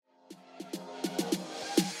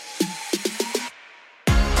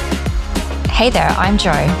Hey there, I'm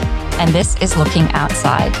Jo, and this is Looking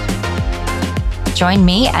Outside. Join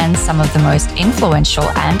me and some of the most influential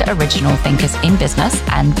and original thinkers in business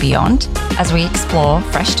and beyond as we explore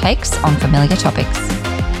fresh takes on familiar topics.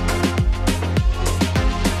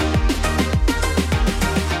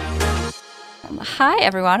 Hi,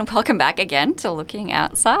 everyone. Welcome back again to Looking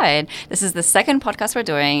Outside. This is the second podcast we're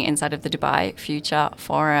doing inside of the Dubai Future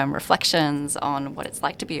Forum, reflections on what it's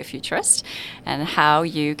like to be a futurist and how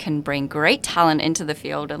you can bring great talent into the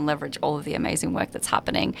field and leverage all of the amazing work that's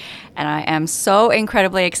happening. And I am so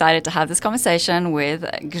incredibly excited to have this conversation with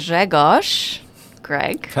Grzegorz.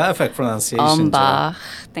 Greg. Perfect pronunciation. Ombach.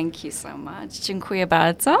 Thank you so much. Dziękuję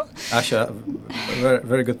bardzo. Asha,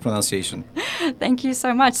 very good pronunciation. Thank you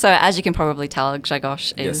so much. So as you can probably tell,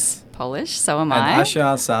 Grzegorz is Polish, so am I. And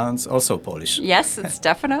Asha sounds also Polish. Yes, it's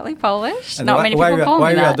definitely Polish. And Not many people call me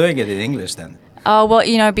why that. Why are you doing it in English then? Oh,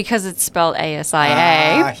 well, because it's spelled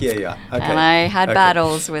ASIA. Here you are. Okay. And I had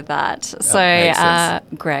battles with that. So,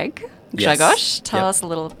 Greg, Grzegorz, tell us a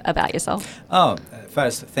little about yourself.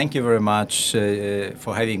 First, thank you very much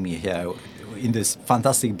for having me here in this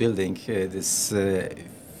fantastic building, this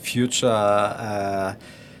future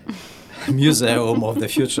museum of the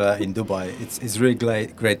future in Dubai. It's really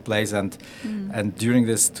great place, and during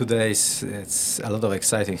this 2 days, it's a lot of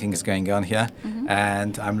exciting things going on here,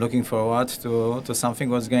 and I'm looking forward to something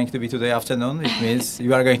what's going to be today afternoon. It means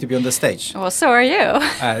you are going to be on the stage. Well, so are you.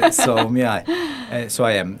 So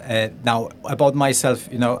I am. Now, about myself,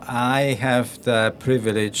 I have the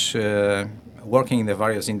privilege working in the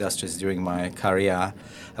various industries during my career.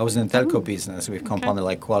 I was in the telco business with company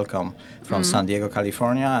like Qualcomm from San Diego,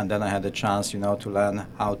 California, and then I had the chance, to learn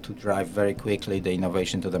how to drive very quickly the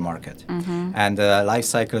innovation to the market. And the life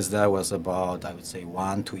cycles there was about, I would say,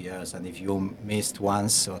 1-2 years, and if you missed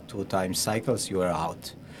once or 2 times cycles, you were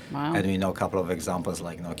out. Wow. And we know a couple of examples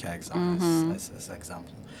like Nokia as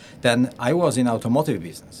example. Then I was in automotive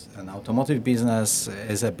business, and automotive business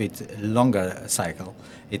is a bit longer cycle.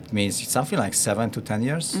 It means something like 7 to 10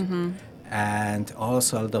 years. And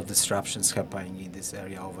also a lot of disruptions happening in this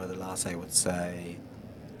area over the last, I would say,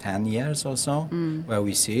 10 years or so, where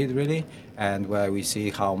we see it really, and where we see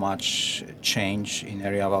how much change in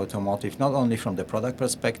area of automotive, not only from the product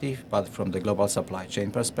perspective, but from the global supply chain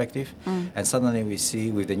perspective. And suddenly we see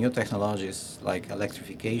with the new technologies like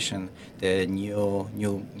electrification, the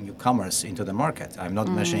newcomers into the market. I'm not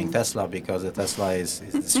mentioning Tesla because the Tesla is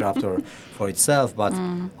disruptor for itself, but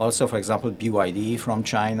also, for example, BYD from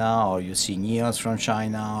China, or you see Neos from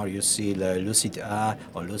China, or you see the Lucid Air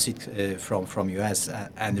or Lucid from US,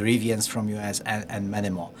 and Rivians from US, and many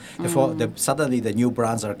more. Therefore, suddenly the new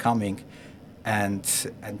brands are coming and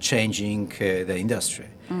changing the industry.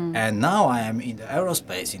 And now I am in the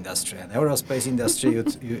aerospace industry. And aerospace industry,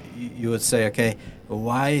 you would say, okay,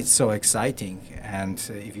 why it's so exciting? And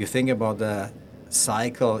if you think about the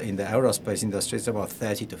cycle in the aerospace industry, it's about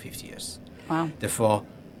 30 to 50 years. Wow. Therefore,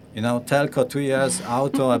 telco 2 years,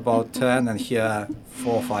 auto about 10, and here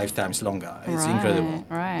 4 or 5 times longer. It's incredible.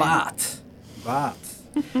 Right. But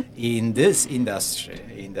in this industry,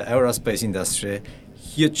 in the aerospace industry,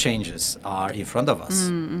 huge changes are in front of us.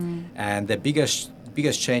 And the biggest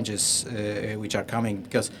changes which are coming,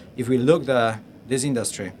 because if we look at this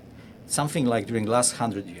industry, something like during the last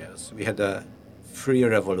 100 years, we had the 3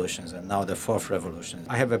 revolutions and now the 4th revolution.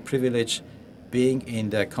 I have a privilege being in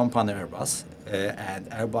the company Airbus, and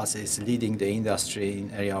Airbus is leading the industry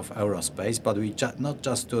in area of aerospace, but we not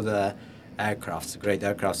just do the aircrafts, great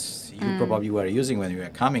aircrafts you probably were using when you were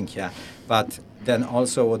coming here, but then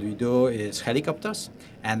also what we do is helicopters,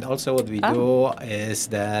 and also what we do is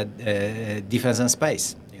the defense and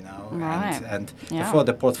space, Right. and therefore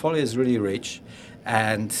the portfolio is really rich,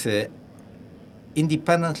 and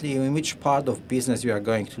independently in which part of business you are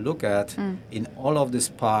going to look at, in all of these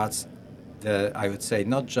parts, I would say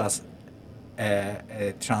not just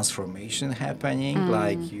a transformation happening,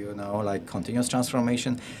 like continuous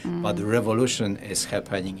transformation, but the revolution is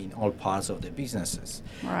happening in all parts of the businesses.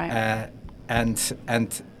 Right.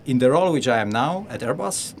 And in the role which I am now at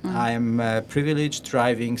Airbus, I am privileged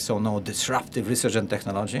driving disruptive research and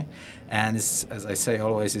technology, and as I say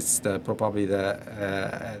always, it's probably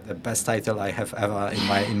the best title I have ever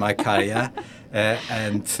in my career.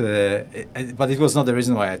 But it was not the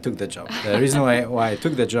reason why I took the job. The reason why I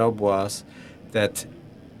took the job was that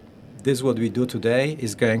this what we do today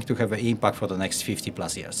is going to have an impact for the next 50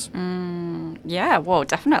 plus years. Yeah, well,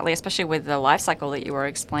 definitely, especially with the life cycle that you were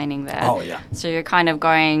explaining there. Oh, yeah. So you're kind of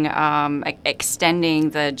going,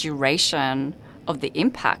 extending the duration of the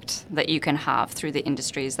impact that you can have through the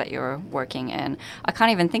industries that you're working in. I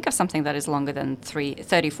can't even think of something that is longer than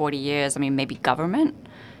 30, 40 years. I mean, maybe government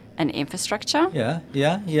and infrastructure. So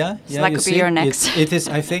that could be your next. It is.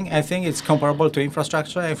 I think it's comparable to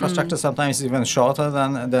infrastructure. Infrastructure sometimes is even shorter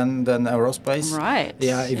than aerospace. Right.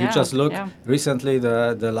 Yeah. If you just look recently,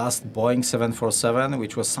 the last Boeing 747,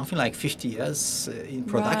 which was something like 50 years in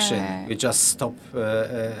production, we just stopped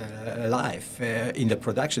alive in the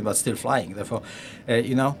production, but still flying. Therefore,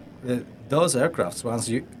 those aircrafts, once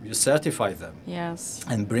you certify them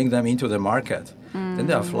and bring them into the market, then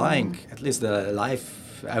they are flying. At least the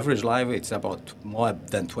average life, it's about more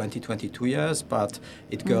than 22 years, but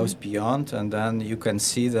it goes beyond, and then you can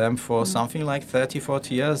see them for something like 30,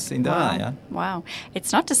 40 years in the air. Yeah? Wow.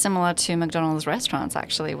 It's not dissimilar to McDonald's restaurants,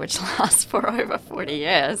 actually, which last for over 40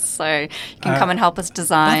 years. So you can come and help us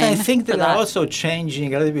design. But I think they're also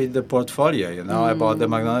changing a little bit the portfolio, about the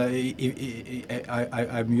McDonald's.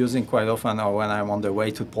 I'm using quite often, or when I'm on the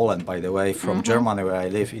way to Poland, by the way, from Germany, where I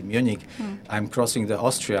live in Munich, I'm crossing the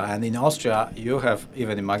Austria, and in Austria you have,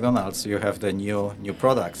 even in McDonald's, you have the new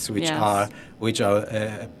products which are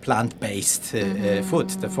plant-based food.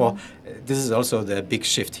 Therefore, this is also the big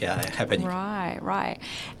shift here happening. Right.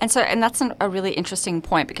 And that's a really interesting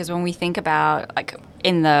point, because when we think about, like,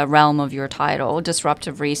 in the realm of your title,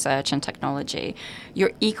 disruptive research and technology,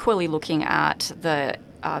 you're equally looking at the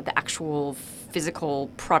actual physical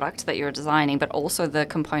product that you're designing, but also the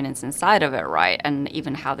components inside of it, right? And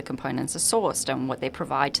even how the components are sourced and what they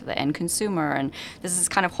provide to the end consumer. And this is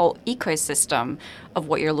kind of whole ecosystem of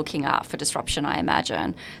what you're looking at for disruption, I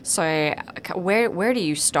imagine. So where do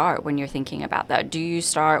you start when you're thinking about that? Do you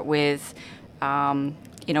start with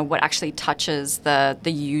what actually touches the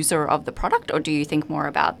user of the product, or do you think more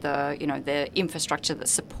about the infrastructure that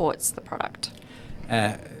supports the product?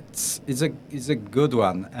 It's a good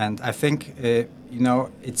one, and I think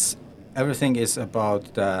it's everything is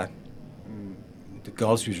about the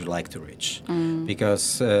goals you would like to reach.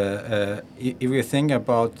 Because if you think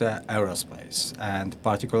about the aerospace, and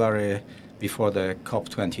particularly before the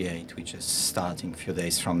COP28, which is starting a few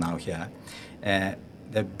days from now here,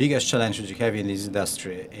 the biggest challenge that you have in this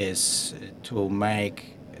industry is to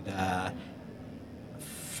make the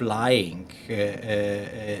flying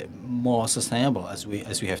more sustainable as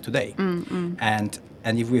we have today.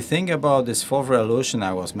 And if we think about this fourth revolution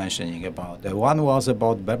I was mentioning about, the one was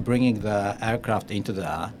about bringing the aircraft into the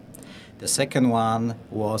air. The second one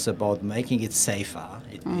was about making it safer.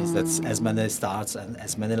 It means that's as many starts and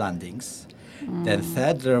as many landings. Then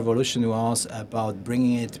third revolution was about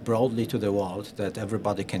bringing it broadly to the world, that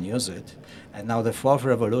everybody can use it. And now the fourth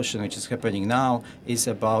revolution, which is happening now, is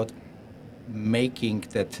about making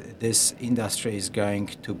that this industry is going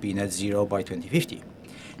to be net zero by 2050.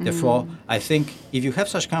 Therefore, I think if you have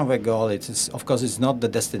such kind of a goal, of course it's not the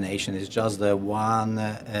destination, it's just the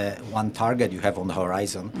one target you have on the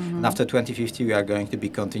horizon. And after 2050 we are going to be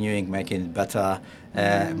continuing making it better,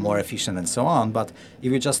 more efficient and so on. But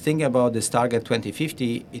if you just think about this target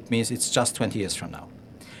 2050, it means it's just 20 years from now,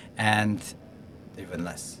 and even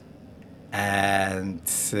less. And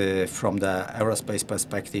from the aerospace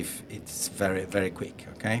perspective, it's very, very quick.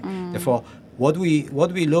 Okay. Therefore, what we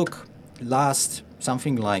look last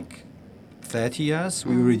something like 30 years,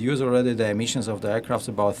 we reduce already the emissions of the aircraft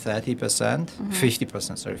about 30%,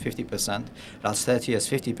 50%. Last 30 years,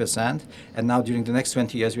 50%, and now during the next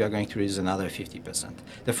 20 years, we are going to reduce another 50%.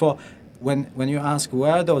 Therefore, when you ask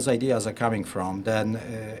where those ideas are coming from, then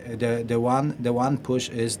the one push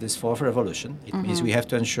is this fourth revolution. It means we have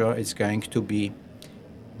to ensure it's going to be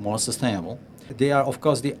more sustainable. There are, of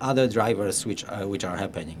course, the other drivers which are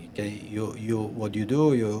happening. Okay?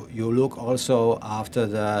 You look also after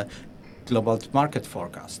the global market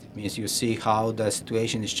forecast. It means you see how the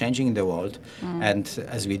situation is changing in the world. And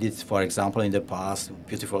as we did, for example, in the past,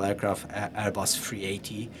 beautiful aircraft, Airbus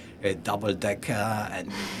 380, double-decker, and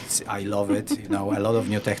I love it, a lot of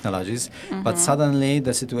new technologies. But suddenly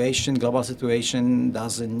the global situation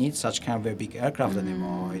doesn't need such kind of a big aircraft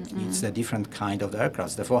anymore. It needs a different kind of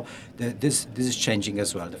aircraft. Therefore, this is changing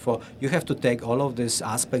as well. Therefore, you have to take all of these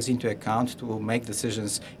aspects into account to make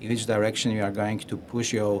decisions in which direction you are going to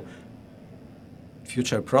push your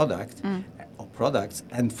future product or products,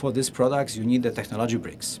 and for these products you need the technology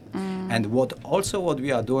bricks. And what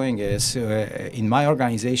we are doing is in my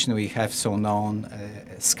organization we have so-known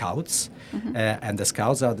scouts, and the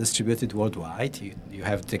scouts are distributed worldwide. You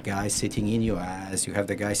have the guy sitting in US, you have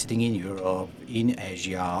the guy sitting in Europe, in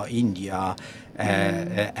Asia, India,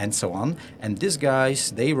 and so on. And these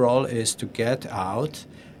guys, their role is to get out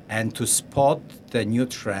and to spot the new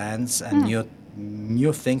trends and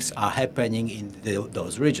new things are happening in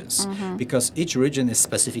those regions, because each region is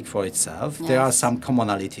specific for itself. There are Yes. some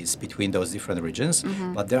commonalities between those different regions,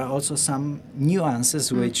 but there are also some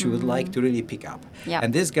nuances which you would like to really pick up. Yep.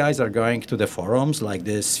 And these guys are going to the forums like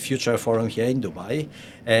this Future Forum here in Dubai.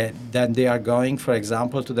 Then they are going, for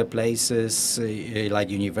example, to the places like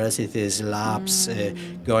universities, labs,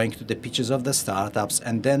 going to the pitches of the startups,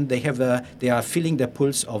 and then they are feeling the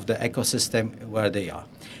pulse of the ecosystem where they are.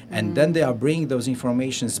 And then they are bringing those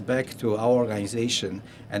informations back to our organization,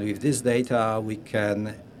 and with this data we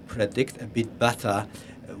can predict a bit better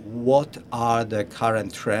what are the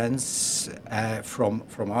current trends from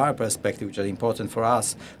our perspective, which are important for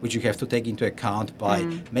us, which you have to take into account by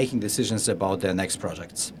making decisions about the next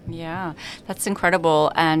projects. Yeah, that's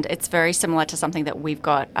incredible. And it's very similar to something that we've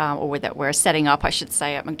got, or that we're setting up, I should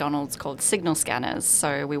say, at McDonald's called signal scanners.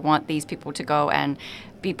 So we want these people to go and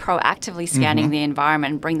be proactively scanning the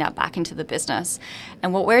environment and bring that back into the business.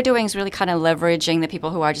 And what we're doing is really kind of leveraging the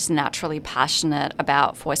people who are just naturally passionate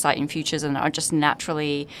about foresight and futures and are just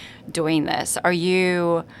naturally doing this. Are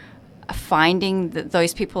you finding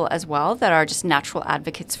those people as well that are just natural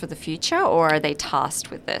advocates for the future, or are they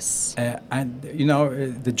tasked with this? And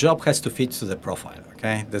the job has to fit to the profile.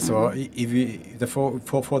 Okay, so if you,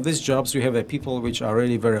 for these jobs, we have people which are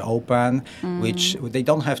really very open, which they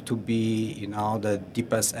don't have to be the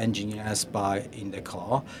deepest engineers in the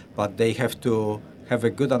core, but they have to have a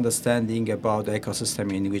good understanding about the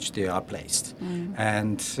ecosystem in which they are placed,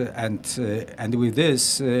 and with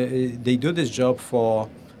this, they do this job for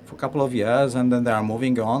a couple of years, and then they are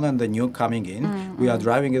moving on, and the new coming in. We are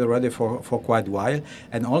driving it already for quite a while.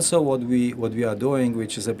 And also what we are doing,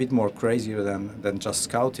 which is a bit more crazier than just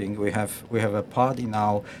scouting, we have a part in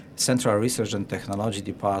our Central Research and Technology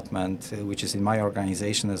Department, which is in my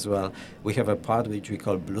organization as well. We have a part which we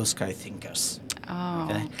call Blue Sky Thinkers. Oh,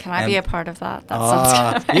 Okay. can I be a part of that? That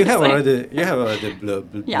sounds you have already blue.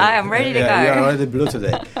 Yeah, I am ready to go. You are already blue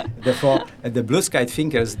today. Therefore, the Blue Sky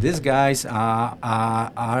Thinkers, these guys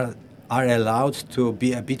are allowed to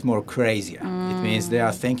be a bit more crazier. It means they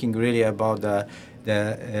are thinking really about the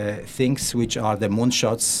things which are the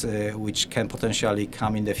moonshots, which can potentially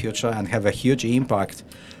come in the future and have a huge impact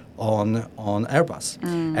on Airbus.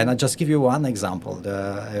 And I'll just give you one example.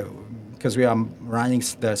 Because we are running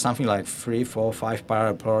something like 3, 4, 5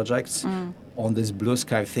 parallel projects on these blue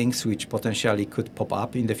sky things which potentially could pop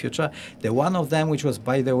up in the future. The one of them, which was,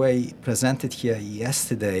 by the way, presented here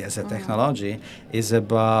yesterday as a technology, is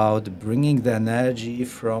about bringing the energy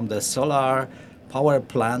from the solar power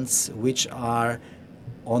plants which are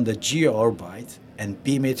on the geo-orbit and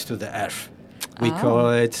beam it to the Earth. We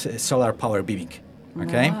call it solar power beaming.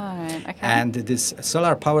 Okay? Right, okay. And this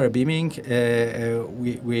solar power beaming,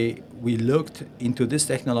 we looked into this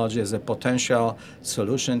technology as a potential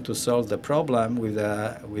solution to solve the problem with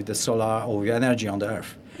the solar or the energy on the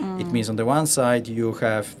Earth. It means on the one side you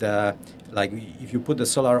have if you put the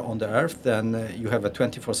solar on the Earth, then you have a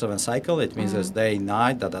 24/7 cycle. It means there's day,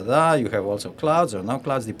 night, You have also clouds or no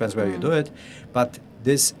clouds, depends where you do it. But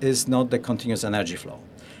this is not the continuous energy flow.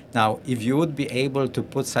 Now, if you would be able to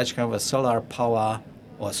put such kind of a solar power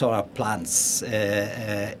or solar plants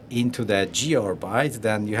into the geo-orbit,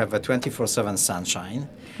 then you have a 24/7 sunshine,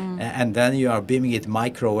 and then you are beaming it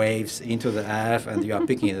microwaves into the Earth, and you are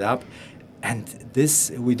picking it up. And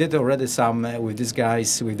this, we did already some, with these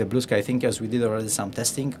guys, with the Blue Sky Thinkers, we did already some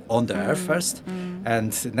testing on the Earth first.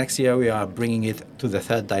 And next year we are bringing it to the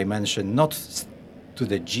third dimension, not to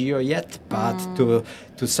the geo yet, but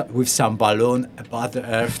with some balloon above the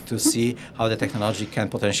Earth to see how the technology can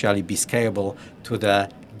potentially be scalable to the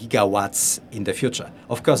gigawatts in the future.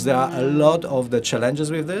 Of course, there are a lot of the challenges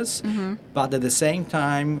with this, but at the same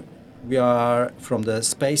time, we are, from the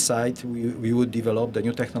space side, we would develop the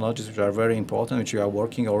new technologies which are very important, which we are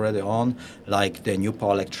working already on, like the new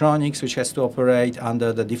power electronics, which has to operate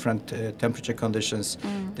under the different temperature conditions,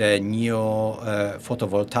 the new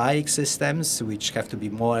photovoltaic systems, which have to be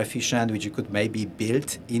more efficient, which you could maybe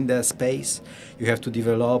build in the space. You have to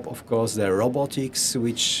develop, of course, the robotics,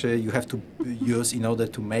 which you have to use in order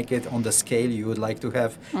to make it on the scale you would like to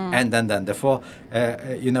have. And then therefore,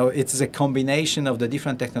 it's a combination of the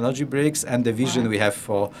different technology bricks and the vision we have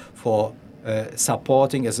for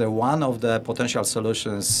supporting as one of the potential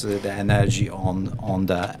solutions the energy on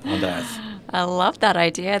the Earth. I love that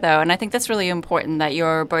idea, though. And I think that's really important that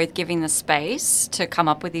you're both giving the space to come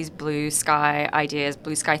up with these blue sky ideas,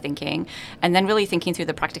 blue sky thinking, and then really thinking through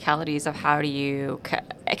the practicalities of how do you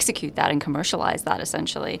execute that and commercialize that,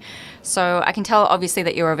 essentially. So I can tell, obviously,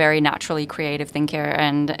 that you're a very naturally creative thinker,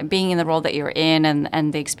 and being in the role that you're in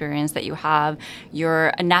and the experience that you have,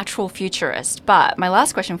 you're a natural futurist. But my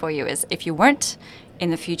last question for you is, if you weren't in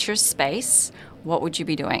the future space, what would you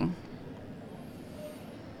be doing?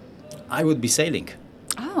 I would be sailing.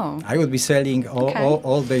 Oh. I would be sailing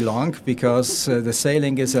all day long, because the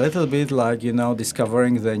sailing is a little bit like,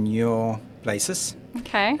 discovering the new places.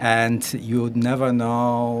 Okay. And you would never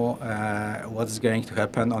know what is going to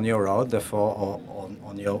happen on your road, therefore, or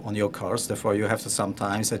on your course. Therefore, you have to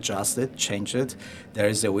sometimes adjust it, change it. There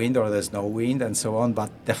is a wind or there's no wind, and so on. But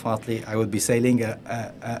definitely, I would be sailing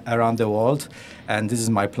around the world, and this is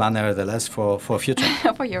my plan, nevertheless, for future.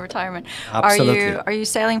 For your retirement. Absolutely. Are you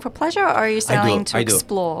sailing for pleasure, or are you sailing to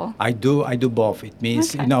explore? I do both. It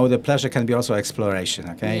means the pleasure can be also exploration.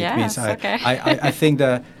 Okay. Yes, it means I think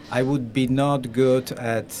that I would be not good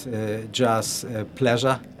at just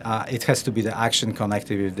pleasure. It has to be the action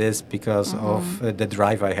connected with this, because of the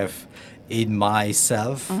drive I have in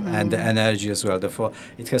myself and the energy as well. Therefore,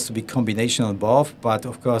 it has to be combination of both. But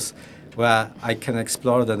of course, where I can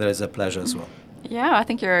explore, then there is a pleasure as well. Yeah, I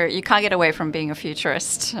think you can't get away from being a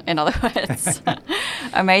futurist, in other words.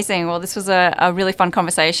 Amazing. Well, this was a really fun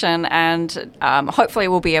conversation, and hopefully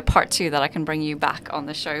will be a part 2 that I can bring you back on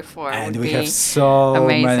the show for. And we have so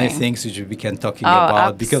many things which we can talking about,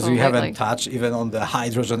 absolutely. Because we haven't touched even on the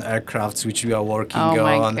hydrogen aircrafts which we are working on.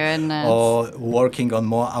 My goodness. Or working on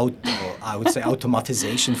more I would say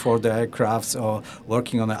automatization for the aircrafts, or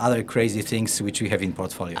working on other crazy things which we have in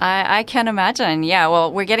portfolio. I can imagine. Yeah,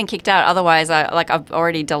 well, we're getting kicked out. Otherwise, I've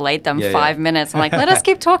already delayed them 5 minutes. I'm like, let us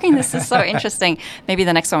keep talking. This is so interesting. Maybe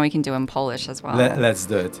the next one we can do in Polish as well. Let's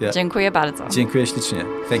do it. Yeah. Dziękuję bardzo. Dziękuję ślicznie.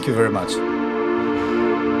 Thank you very much.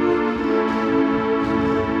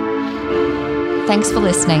 Thanks for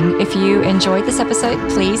listening. If you enjoyed this episode,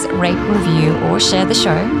 please rate, review, or share the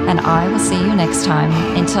show, and I will see you next time.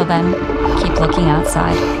 Until then, keep looking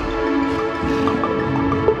outside.